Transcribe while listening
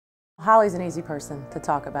Hollie's an easy person to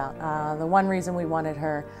talk about. The one reason we wanted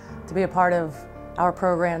her to be a part of our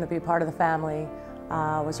program, to be a part of the family,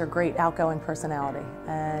 was her great outgoing personality.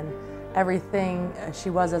 And everything she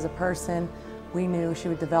was as a person, we knew she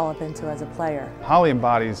would develop into as a player. Hollie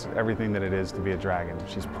embodies everything that it is to be a Dragon.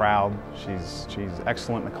 She's proud, she's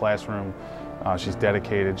excellent in the classroom, she's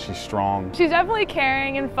dedicated, she's strong. She's definitely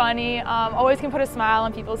caring and funny, always can put a smile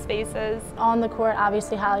on people's faces. On the court,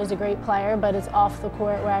 obviously Hollie's a great player, but it's off the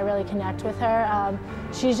court where I really connect with her.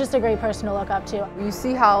 She's just a great person to look up to. You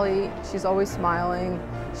see Hollie, she's always smiling.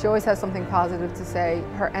 She always has something positive to say.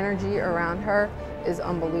 Her energy around her is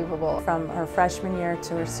unbelievable. From her freshman year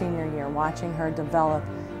to her senior year, watching her develop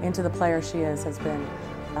into the player she is has been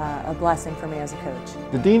a blessing for me as a coach.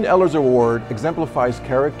 The Dean Ehlers Award exemplifies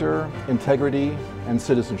character, integrity, and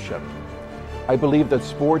citizenship. I believe that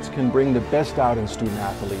sports can bring the best out in student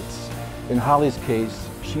athletes. In Hollie's case,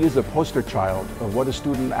 she is a poster child of what a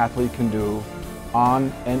student athlete can do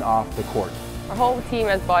on and off the court. Our whole team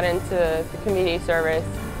has bought into the community service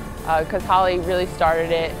because Hollie really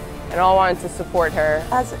started it, and all wanted to support her.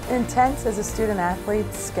 As intense as a student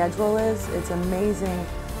athlete's schedule is, it's amazing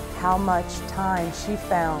how much time she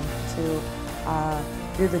found to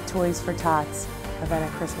do the Toys for Tots event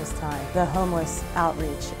at Christmas time, the homeless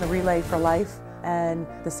outreach, the Relay for Life, and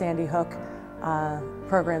the Sandy Hook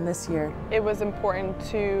program this year. It was important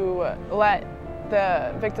to let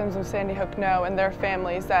the victims of Sandy Hook know and their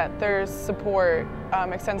families that their support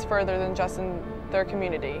extends further than just in their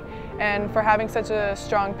community. And for having such a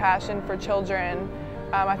strong passion for children,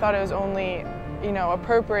 I thought it was only,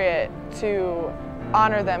 appropriate to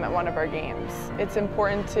honor them at one of our games. It's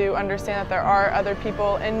important to understand that there are other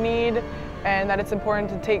people in need and that it's important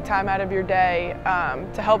to take time out of your day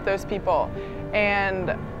to help those people.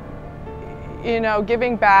 And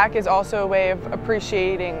giving back is also a way of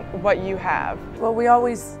appreciating what you have. Well, we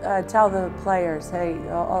always tell the players, hey,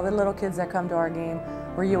 all the little kids that come to our game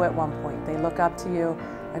were you at one point. They look up to you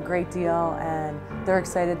a great deal and they're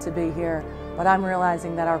excited to be here. But I'm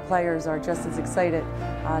realizing that our players are just as excited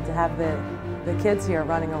to have the kids here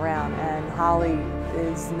running around, and Hollie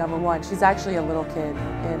is number one. She's actually a little kid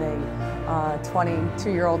in a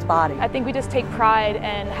 22-year-old's body. I think we just take pride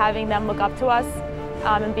in having them look up to us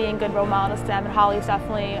and being good role models to them, and Hollie's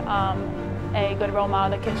definitely a good role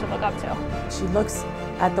model that kids should look up to. She looks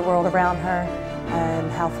at the world around her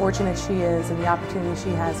and how fortunate she is and the opportunity she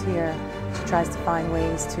has here. She tries to find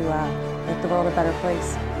ways to make the world a better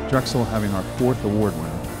place. Drexel having our 4th award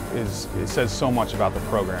winner it says so much about the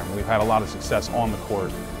program. We've had a lot of success on the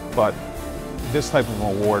court, but this type of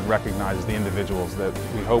an award recognizes the individuals that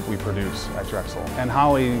we hope we produce at Drexel. And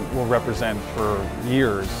Hollie will represent for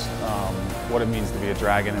years what it means to be a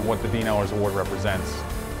Dragon and what the Dean Ehlers Award represents.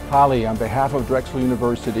 Hollie, on behalf of Drexel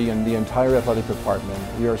University and the entire athletic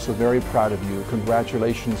department, we are so very proud of you.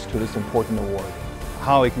 Congratulations to this important award.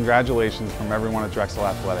 Hollie, congratulations from everyone at Drexel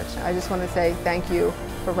Athletics. I just want to say thank you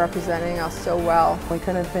for representing us so well. We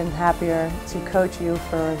couldn't have been happier to coach you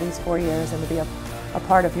for these 4 years and to be a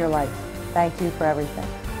part of your life. Thank you for everything.